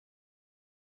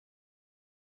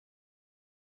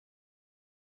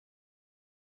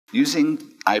Using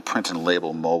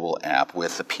iPrint&Label mobile app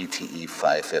with the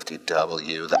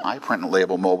PT-E550W, the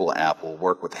iPrint&Label mobile app will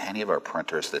work with any of our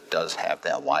printers that does have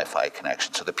that Wi-Fi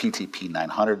connection. So the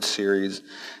PT-P900 Series,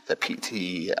 the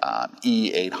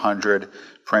PT-E550WVP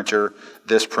printer,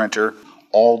 this printer,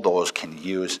 all those can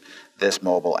use this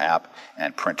mobile app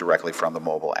and print directly from the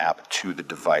mobile app to the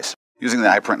device. Using the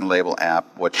iPrint&Label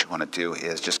app, what you want to do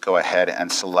is just go ahead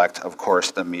and select, of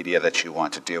course, the media that you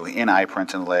want to do. In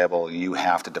iPrint&Label, you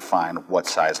have to define what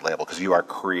size label because you are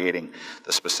creating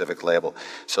the specific label.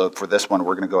 So for this one,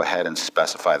 we're going to go ahead and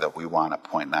specify that we want a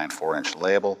 0.94-inch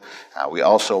label. We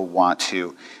also want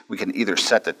to, we can either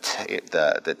set the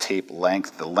tape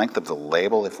length, the length of the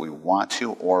label if we want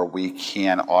to, or we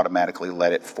can automatically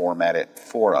let it format it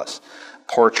for us.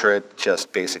 Portrait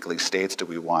just basically states, do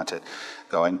we want it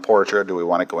going portrait, do we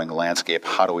want it going landscape,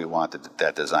 how do we want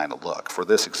that design to look. For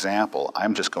this example,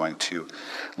 I'm just going to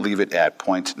leave it at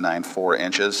 0.94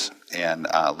 inches and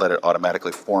let it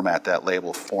automatically format that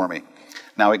label for me.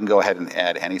 Now we can go ahead and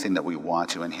add anything that we want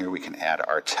to in here. We can add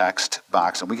our text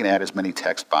box, and we can add as many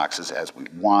text boxes as we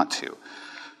want to.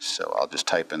 So I'll just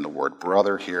type in the word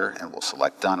brother here and we'll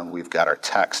select done, and we've got our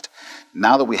text.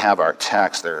 Now that we have our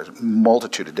text, there's a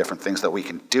multitude of different things that we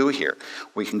can do here.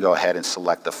 We can go ahead and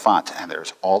select the font, and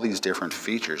there's all these different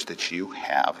features that you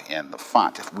have in the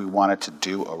font. If we wanted to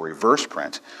do a reverse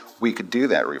print, we could do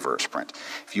that reverse print.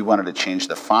 If you wanted to change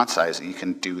the font size, you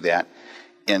can do that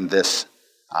in this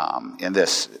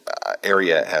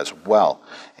area as well.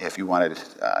 If you wanted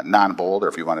non-bold, or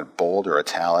if you wanted bold or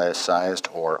italicized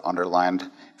or underlined,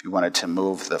 if you wanted to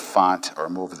move the font or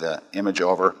move the image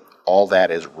over, all that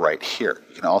is right here.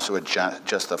 You can also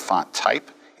adjust the font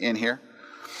type in here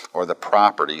or the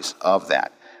properties of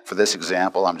that. For this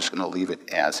example, I'm just going to leave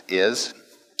it as is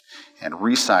and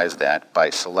resize that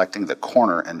by selecting the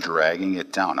corner and dragging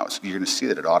it down. Now you're going to see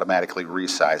that it automatically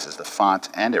resizes the font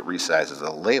and it resizes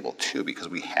the label too because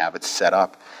we have it set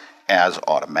up as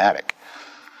automatic.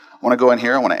 I want to go in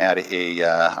here. I want to add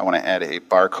a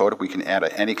barcode. We can add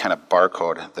any kind of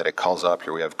barcode that it calls up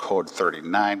here. We have code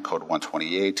 39, code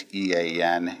 128,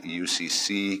 EAN,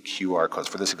 UCC, QR codes.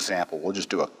 For this example, we'll just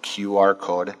do a QR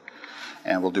code,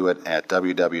 and we'll do it at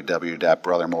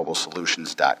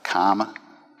www.brothermobilesolutions.com.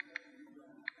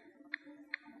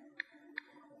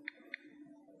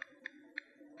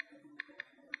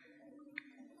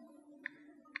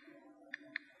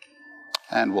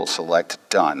 And we'll select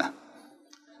done.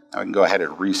 Now we can go ahead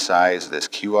and resize this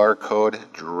QR code,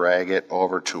 drag it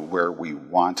over to where we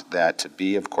want that to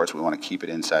be. Of course, we want to keep it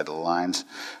inside the lines.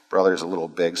 Brother is a little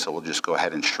big, so we'll just go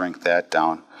ahead and shrink that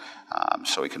down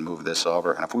so we can move this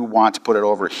over. And if we want to put it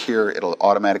over here, it'll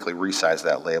automatically resize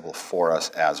that label for us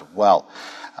as well.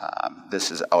 This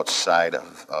is outside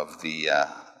of the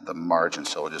margin,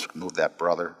 so we'll just move that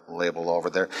brother label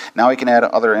over there. Now we can add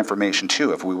other information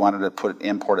too. If we wanted to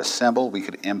import a symbol, we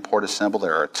could import a symbol.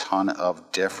 There are a ton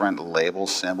of different label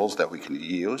symbols that we can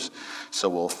use. So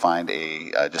we'll find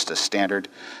just a standard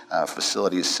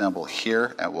facilities symbol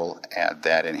here, and we'll add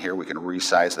that in here. We can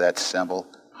resize that symbol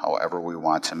however we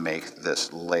want to make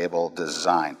this label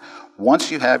design.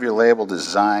 Once you have your label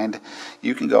designed,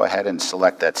 you can go ahead and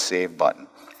select that save button.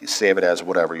 You save it as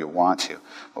whatever you want to.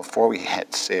 Before we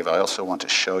hit save, I also want to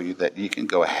show you that you can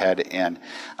go ahead and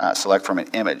select from an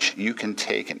image. You can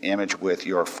take an image with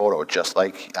your photo, just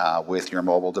like with your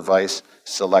mobile device.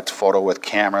 Select photo with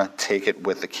camera, take it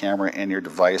with the camera in your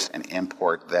device, and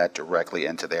import that directly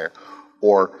into there.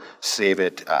 Or save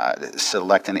it,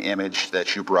 select an image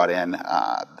that you brought in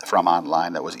from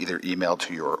online that was either emailed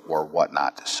to you or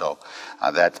whatnot. So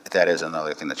that is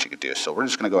another thing that you could do. So we're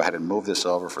just going to go ahead and move this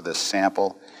over for this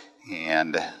sample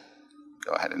and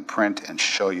go ahead and print and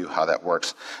show you how that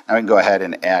works. Now we can go ahead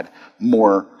and add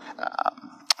more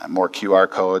QR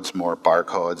codes, more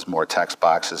barcodes, more text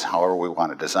boxes, however we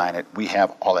want to design it. We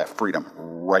have all that freedom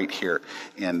right here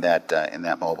in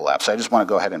that mobile app. So I just want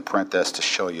to go ahead and print this to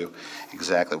show you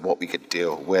exactly what we could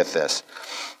do with this.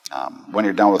 When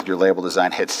you're done with your label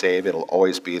design, hit save. It'll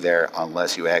always be there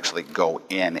unless you actually go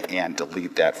in and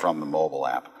delete that from the mobile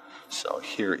app. So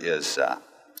here is that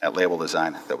label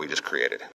design that we just created.